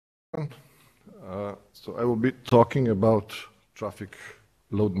So I will be talking about traffic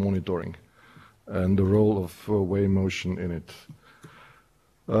load monitoring and the role of way motion in it.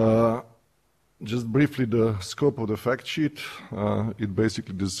 Just briefly, the scope of the fact sheet. It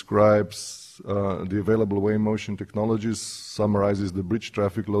basically describes the available way motion technologies, summarizes the bridge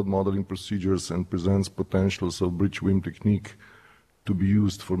traffic load modeling procedures, and presents potentials of bridge WIM technique to be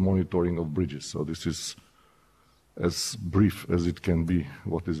used for monitoring of bridges. So this is as brief as it can be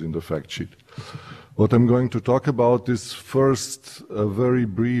what is in the fact sheet. What I'm going to talk about is first a very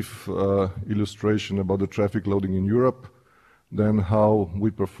brief illustration about the traffic loading in Europe, then how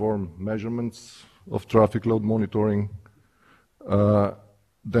we perform measurements of traffic load monitoring,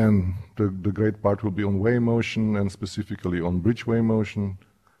 then the great part will be on way motion and specifically on bridge way motion,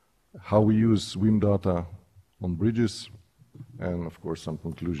 how we use WIM data on bridges, and of course some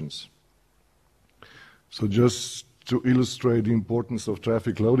conclusions. So just to illustrate the importance of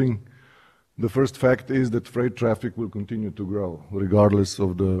traffic loading, the first fact is that freight traffic will continue to grow, regardless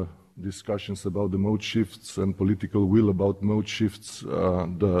of the discussions about the mode shifts and political will about mode shifts.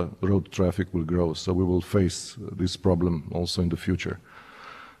 The road traffic will grow, so we will face this problem also in the future.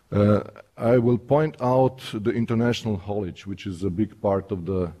 I will point out the international haulage, which is a big part of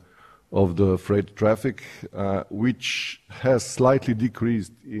the freight traffic, which has slightly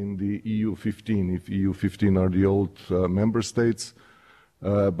decreased in the EU 15, if EU 15 are the old member states.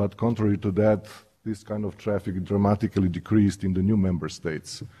 But contrary to that, this kind of traffic dramatically decreased in the new member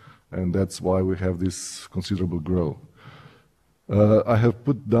states. And that's why we have this considerable growth. I have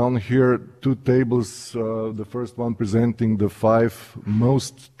put down here two tables, the first one presenting the 5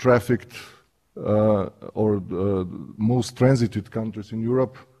 most trafficked or most transited countries in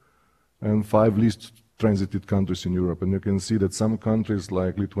Europe, and 5 least transited countries in Europe. And you can see that some countries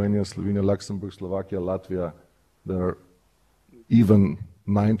like Lithuania, Slovenia, Luxembourg, Slovakia, Latvia, they're even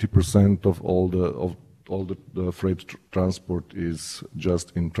 90% of all the freight transport is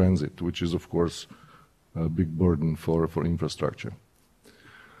just in transit, which is of course a big burden for infrastructure.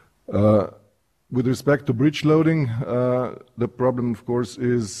 With respect to bridge loading, the problem of course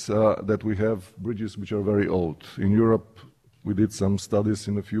is that we have bridges which are very old. In Europe, we did some studies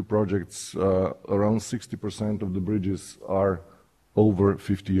in a few projects. Around 60% of the bridges are over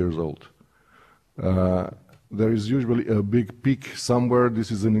 50 years old. There is usually a big peak somewhere.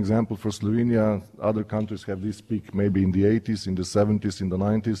 This is an example for Slovenia. Other countries have this peak maybe in the 80s, in the 70s, in the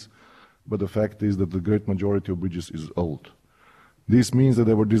 90s. But the fact is that the great majority of bridges is old. This means that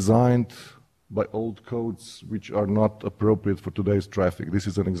they were designed by old codes which are not appropriate for today's traffic. This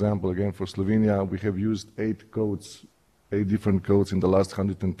is an example again for Slovenia. We have used 8 different codes in the last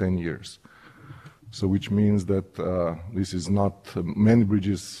 110 years. So which means that this is not, many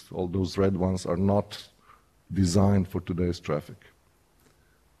bridges, all those red ones, are not designed for today's traffic.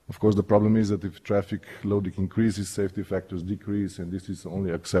 Of course, the problem is that if traffic loading increases, safety factors decrease, and this is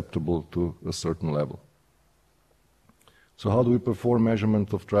only acceptable to a certain level. So how do we perform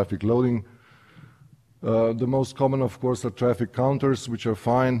measurement of traffic loading? The most common, of course, are traffic counters, which are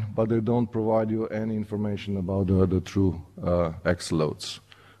fine, but they don't provide you any information about the true X loads.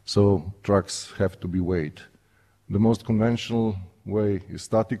 So trucks have to be weighed. The most conventional way is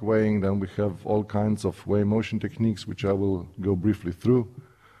static weighing. Then we have all kinds of way motion techniques, which I will go briefly through.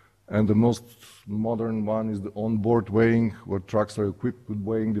 And the most modern one is the onboard weighing, where trucks are equipped with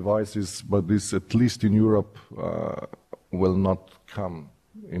weighing devices, but this, at least in Europe, will not come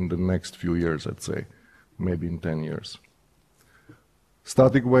in the next few years, I'd say, maybe in 10 years.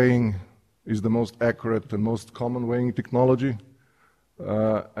 Static weighing is the most accurate and most common weighing technology,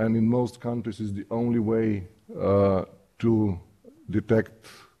 and in most countries is the only way to detect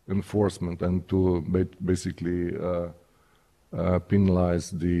enforcement and to basically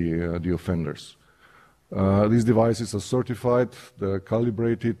penalize the offenders. These devices are certified, they're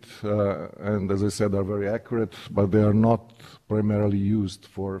calibrated, and as I said, are very accurate, but they are not primarily used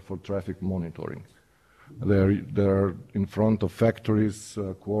for traffic monitoring. They're in front of factories,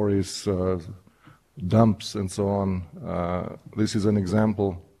 quarries, dumps, and so on. This is an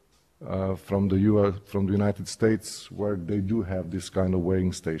example from the United States, where they do have this kind of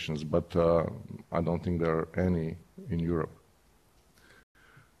weighing stations, but I don't think there are any in Europe.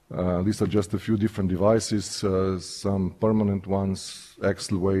 These are just a few different devices, some permanent ones,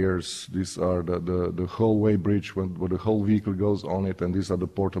 axle weighers. These are the whole weigh bridge where the whole vehicle goes on it, and these are the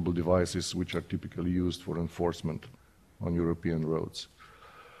portable devices which are typically used for enforcement on European roads.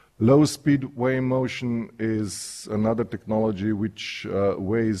 Low-speed weigh motion is another technology which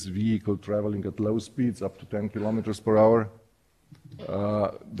weighs vehicle traveling at low speeds, up to 10 kilometers per hour.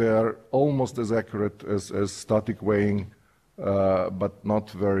 They are almost as accurate as static weighing, but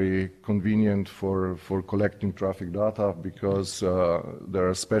not very convenient for collecting traffic data because there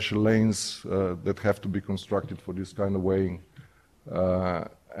are special lanes that have to be constructed for this kind of weighing.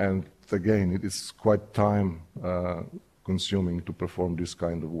 And again, it is quite time consuming to perform this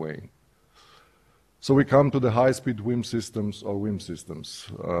kind of weighing. So we come to the high-speed WIM systems or WIM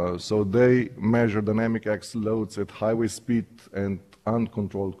systems. So they measure dynamic axle loads at highway speed and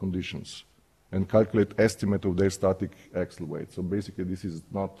uncontrolled conditions and calculate estimate of their static axle weight. So basically this is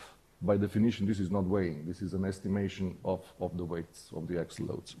not, by definition, this is not weighing. This is an estimation of the weights of the axle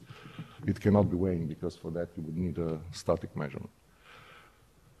loads. It cannot be weighing because for that you would need a static measurement.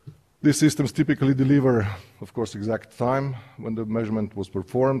 These systems typically deliver, of course, exact time when the measurement was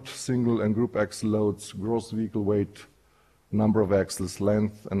performed, single and group axle loads, gross vehicle weight, number of axles,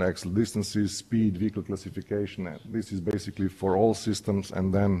 length and axle distances, speed, vehicle classification. And this is basically for all systems,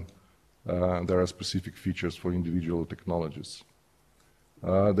 and then there are specific features for individual technologies.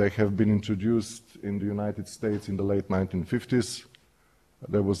 They have been introduced in the United States in the late 1950s.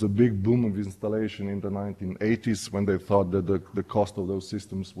 There was a big boom of installation in the 1980s when they thought that the cost of those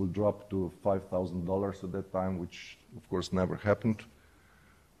systems would drop to $5,000 at that time, which of course never happened.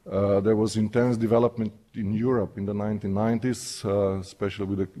 There was intense development in Europe in the 1990s,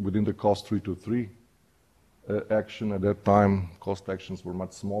 especially within the cost 323 action. At that time, cost actions were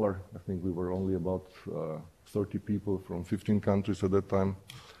much smaller. I think we were only about 30 people from 15 countries at that time,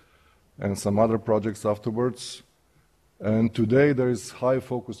 and some other projects afterwards. And today there is high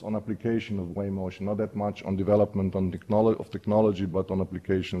focus on application of weigh motion, not that much on development of technology, but on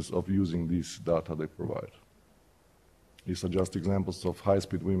applications of using these data they provide. These are just examples of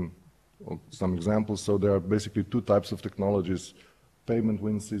high-speed WIM, some examples. So there are basically two types of technologies, pavement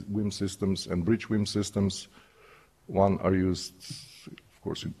WIM systems and bridge WIM systems. One are used, of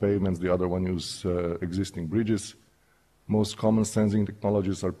course, in pavements, the other one uses existing bridges. Most common sensing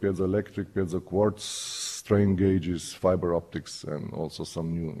technologies are piezoelectric, piezoquartz, strain gauges, fiber optics, and also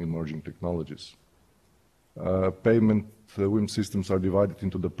some new emerging technologies. Pavement WIM systems are divided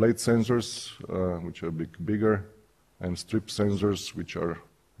into the plate sensors, which are bigger, and strip sensors, which are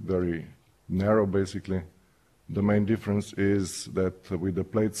very narrow, basically. The main difference is that with the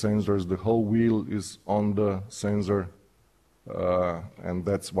plate sensors, the whole wheel is on the sensor, and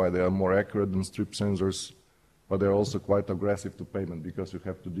that's why they are more accurate than strip sensors. But they're also quite aggressive to pavement because you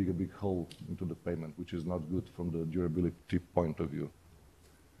have to dig a big hole into the pavement, which is not good from the durability point of view.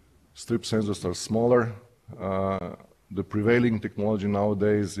 Strip sensors are smaller. The prevailing technology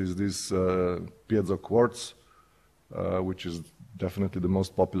nowadays is this piezo quartz, which is definitely the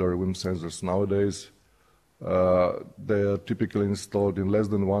most popular WIM sensors nowadays. They are typically installed in less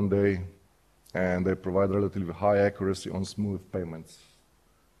than 1 day, and they provide relatively high accuracy on smooth pavements.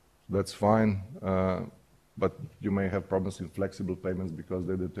 That's fine. But you may have problems in flexible pavements because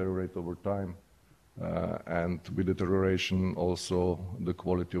they deteriorate over time. And with deterioration, also the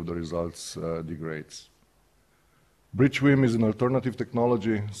quality of the results degrades. Bridge WIM is an alternative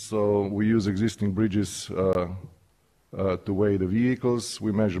technology, so we use existing bridges to weigh the vehicles.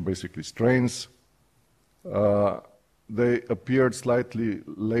 We measure basically strains. They appeared slightly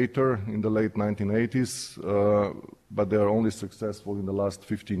later in the late 1980s, but they are only successful in the last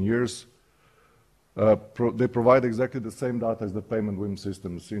 15 years. They provide exactly the same data as the pavement WIM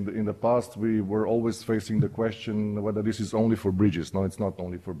systems. In the past, we were always facing the question whether this is only for bridges. No, it's not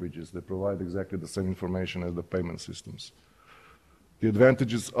only for bridges. They provide exactly the same information as the pavement systems. The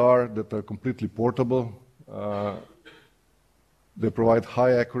advantages are that they're completely portable. They provide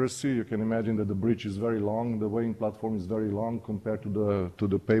high accuracy. You can imagine that the bridge is very long. The weighing platform is very long compared to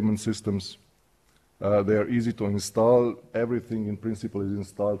the pavement systems. They are easy to install. Everything in principle is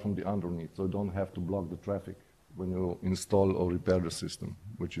installed from the underneath, so you don't have to block the traffic when you install or repair the system,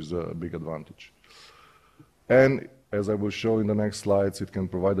 which is a big advantage. And as I will show in the next slides, it can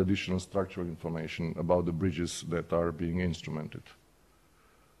provide additional structural information about the bridges that are being instrumented.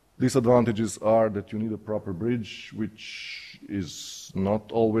 Disadvantages are that you need a proper bridge, which is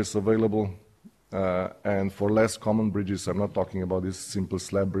not always available. And for less common bridges, I'm not talking about these simple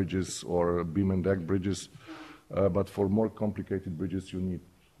slab bridges or beam and deck bridges, but for more complicated bridges, you need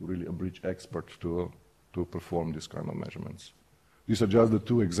really a bridge expert to perform this kind of measurements. These are just the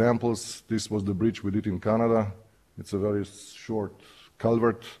two examples. This was the bridge we did in Canada. It's a very short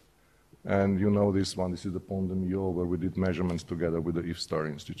culvert, and you know this one. This is the Pont de Millau, where we did measurements together with the IFSTAR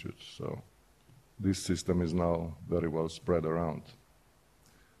Institute. So this system is now very well spread around.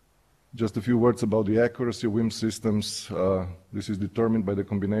 Just a few words about the accuracy of WIM systems. This is determined by the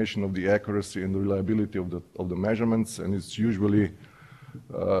combination of the accuracy and the reliability of the measurements, and it's usually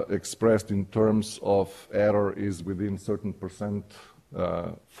expressed in terms of error is within certain percent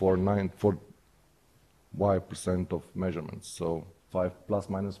for Y% of measurements. So plus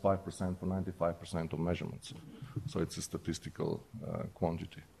minus 5% for 95% of measurements. So it's a statistical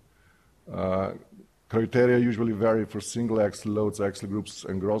quantity. Criteria usually vary for single axle loads, axle groups,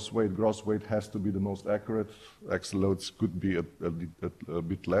 and gross weight. Gross weight has to be the most accurate. Axle loads could be a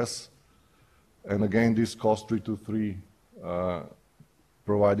bit less. And again, this cost 3 to 3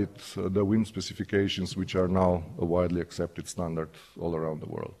 provided the WIM specifications, which are now a widely accepted standard all around the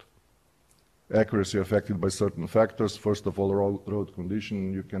world. Accuracy affected by certain factors. First of all, road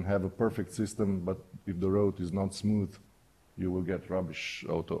condition. You can have a perfect system, but if the road is not smooth, you will get rubbish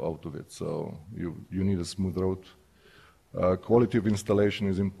out of it. So you need a smooth road. Quality of installation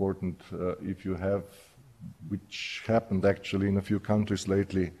is important. If you have, which happened actually in a few countries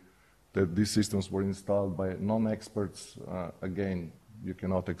lately, that these systems were installed by non-experts, again, you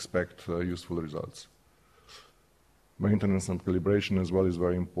cannot expect useful results. Maintenance and calibration as well is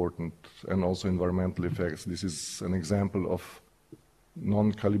very important, and also environmental effects. This is an example of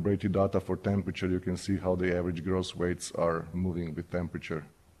non-calibrated data for temperature. You can see how the average gross weights are moving with temperature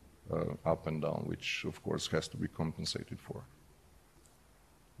up and down, which of course has to be compensated for.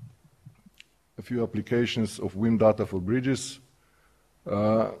 A few applications of WIM data for bridges.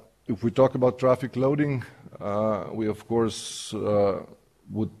 If we talk about traffic loading, we of course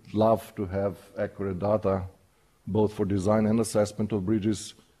would love to have accurate data both for design and assessment of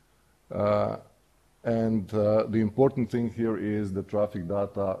bridges. And the important thing here is the traffic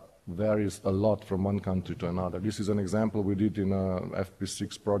data varies a lot from one country to another. This is an example we did in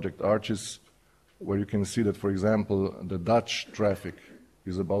FP6 project Arches, where you can see that, for example, the Dutch traffic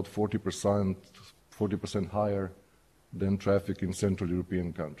is about 40% higher than traffic in Central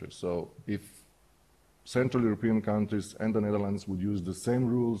European countries. So if Central European countries and the Netherlands would use the same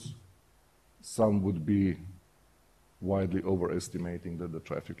rules, some would be widely overestimating the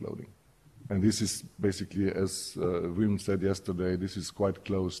traffic loading. And this is basically, as Wim said yesterday, this is quite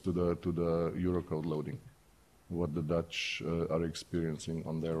close to the Eurocode loading, what the Dutch are experiencing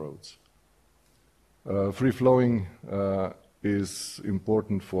on their roads. Free-flowing is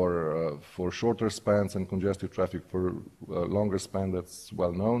important for shorter spans and congested traffic. For longer span, that's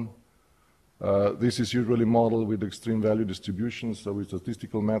well known. This is usually modeled with extreme value distribution, so with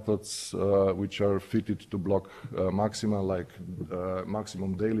statistical methods which are fitted to block maxima, like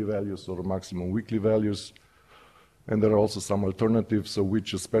maximum daily values or maximum weekly values. And there are also some alternatives, so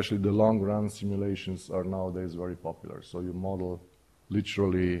which especially the long-run simulations are nowadays very popular. So you model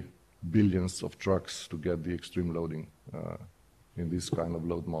literally billions of trucks to get the extreme loading in this kind of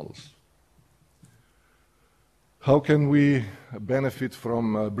load models. How can we benefit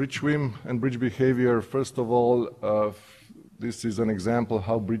from bridge WIM and bridge behavior? First of all, this is an example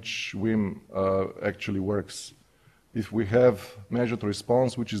how bridge WIM actually works. If we have measured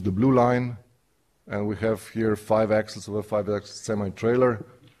response, which is the blue line, and we have here 5 axles of a 5-axle semi-trailer,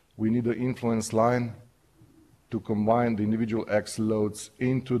 we need an influence line to combine the individual axle loads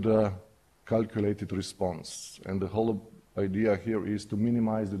into the calculated response. And the whole idea here is to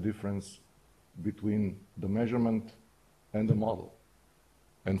minimize the difference between the measurement and the model.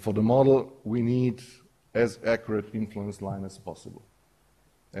 And for the model, we need as accurate influence line as possible.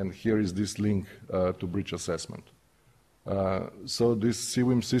 And here is this link to bridge assessment. So this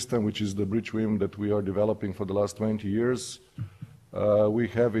CWIM system, which is the bridge WIM that we are developing for the last 20 years, we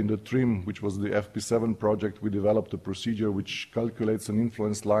have in the TRIM, which was the FP7 project, we developed a procedure which calculates an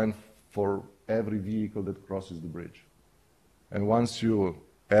influence line for every vehicle that crosses the bridge. And once you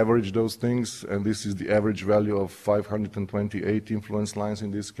average those things, and this is the average value of 528 influence lines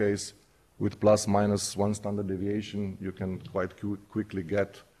in this case, with plus minus 1 standard deviation, you can quite quickly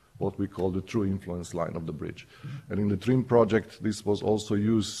get what we call the true influence line of the bridge. And in the TRIM project, this was also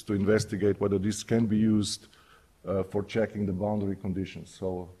used to investigate whether this can be used for checking the boundary conditions,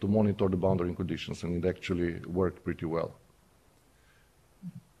 so to monitor the boundary conditions, and it actually worked pretty well.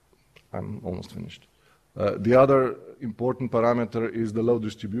 I'm almost finished. The other important parameter is the load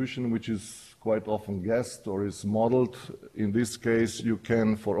distribution, which is quite often guessed or is modeled. In this case, you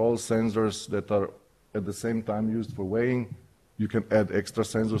can, for all sensors that are at the same time used for weighing, you can add extra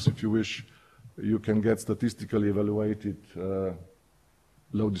sensors if you wish. You can get statistically evaluated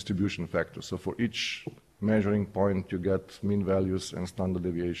load distribution factors. So for each measuring point, you get mean values and standard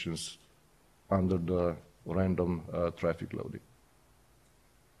deviations under the random traffic loading.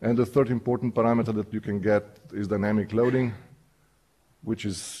 And the third important parameter that you can get is dynamic loading, which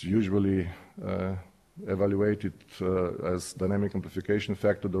is usually evaluated as dynamic amplification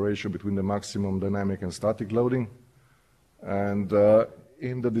factor, the ratio between the maximum dynamic and static loading. And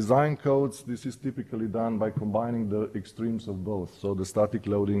in the design codes, this is typically done by combining the extremes of both, so the static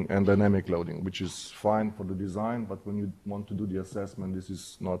loading and dynamic loading, which is fine for the design, but when you want to do the assessment, this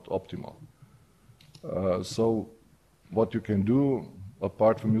is not optimal. So what you can do,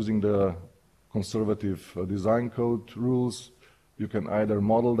 apart from using the conservative design code rules, you can either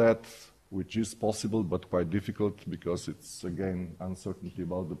model that, which is possible but quite difficult because it's, again, uncertainty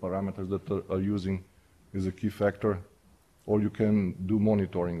about the parameters that are using is a key factor, or you can do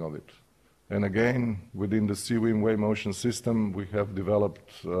monitoring of it. And again, within the CWIM wave motion system, we have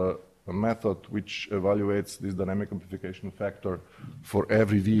developed a method which evaluates this dynamic amplification factor for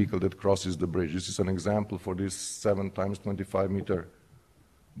every vehicle that crosses the bridge. This is an example for this 7 times 25 meter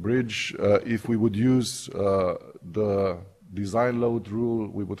bridge. If we would use the design load rule,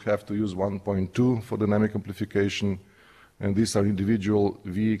 we would have to use 1.2 for dynamic amplification, and these are individual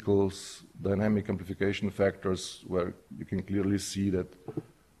vehicles' dynamic amplification factors, where you can clearly see that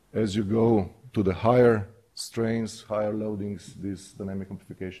as you go to the higher strains, higher loadings, this dynamic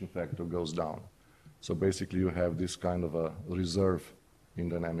amplification factor goes down. So basically you have this kind of a reserve in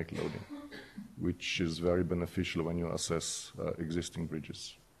dynamic loading, which is very beneficial when you assess existing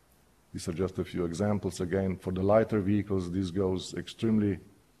bridges. These are just a few examples. Again, for the lighter vehicles, this goes extremely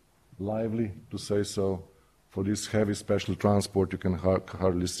lively, to say so. For this heavy special transport, you can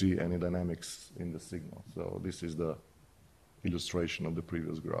hardly see any dynamics in the signal. So this is the illustration of the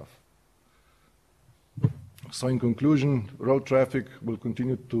previous graph. So in conclusion, road traffic will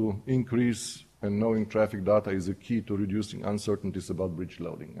continue to increase, and knowing traffic data is a key to reducing uncertainties about bridge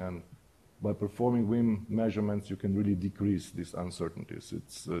loading. And by performing WIM measurements, you can really decrease these uncertainties.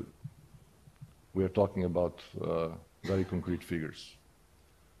 We are talking about very concrete figures.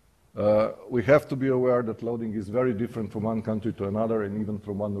 We have to be aware that loading is very different from one country to another, and even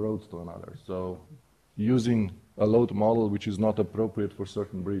from one road to another. So using a load model which is not appropriate for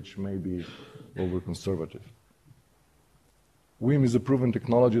certain bridge may be over-conservative. WIM is a proven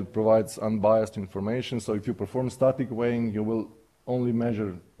technology that provides unbiased information. So if you perform static weighing, you will only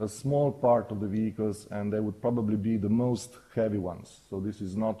measure a small part of the vehicles, and they would probably be the most heavy ones. So this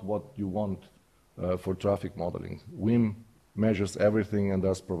is not what you want for traffic modeling. WIM measures everything and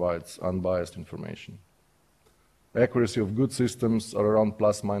thus provides unbiased information. Accuracy of good systems are around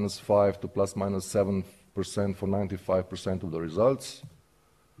 ±5 to ±7% for 95% of the results.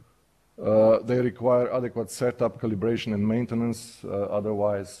 They require adequate setup, calibration, and maintenance.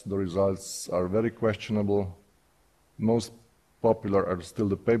 Otherwise, the results are very questionable. Most popular are still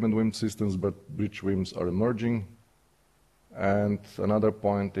the pavement WIM systems, but bridge WIMs are emerging. And another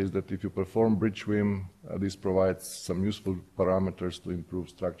point is that if you perform bridge WIM, this provides some useful parameters to improve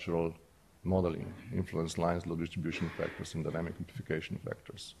structural modeling, influence lines, load distribution factors, and dynamic amplification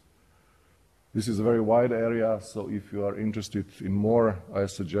factors. This is a very wide area, so if you are interested in more, I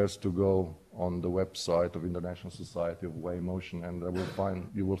suggest to go on the website of International Society of Wave Motion, and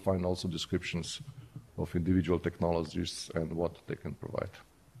you will find also descriptions of individual technologies and what they can provide.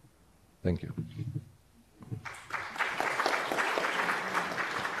 Thank you.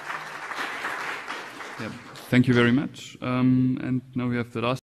 Yeah, thank you very much. And now we have the last